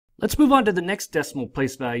Let's move on to the next decimal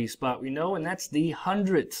place value spot we know, and that's the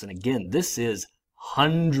hundredths. And again, this is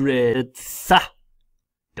hundredths.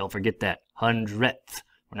 Don't forget that, hundredth.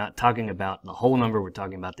 We're not talking about the whole number, we're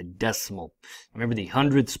talking about the decimal. Remember, the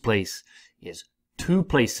hundredths place is 2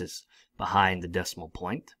 places behind the decimal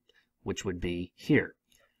point, which would be here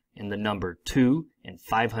in the number 2 and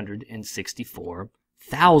 564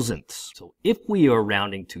 thousandths. So if we are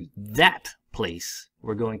rounding to that place,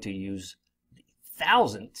 we're going to use the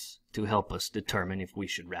thousandths to help us determine if we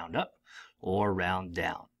should round up or round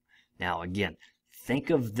down. Now again, think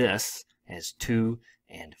of this as 2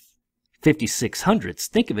 and 56 hundredths.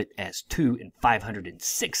 Think of it as 2 and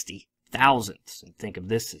 560 thousandths. And think of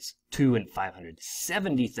this as 2 and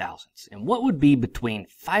 570 thousandths. And what would be between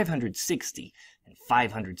 560 and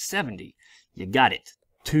 570? You got it.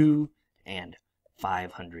 2 and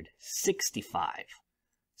 565.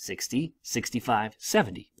 60, 65,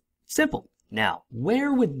 70. Simple. Now,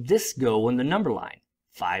 where would this go on the number line?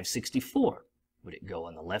 564. Would it go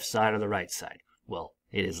on the left side or the right side? Well,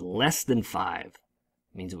 it is less than 5. It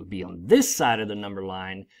means it would be on this side of the number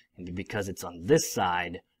line, and because it's on this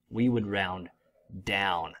side, we would round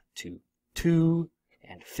down to 2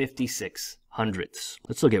 and 56 hundredths.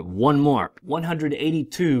 Let's look at one more.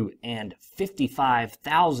 182 and 55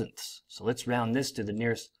 thousandths. So let's round this to the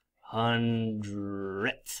nearest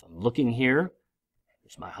hundredth. I'm looking here.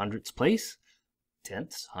 There's my hundredths place.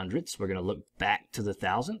 Tenths, hundredths. We're going to look back to the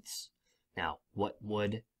thousandths. Now, what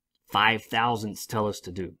would 5 thousandths tell us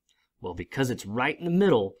to do? Well, because it's right in the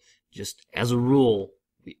middle, just as a rule,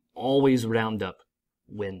 we always round up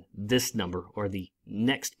when this number or the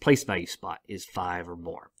next place value spot is 5 or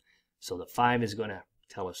more. So the 5 is going to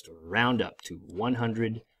tell us to round up to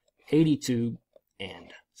 182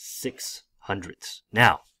 and 6 hundredths.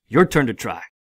 Now, your turn to try.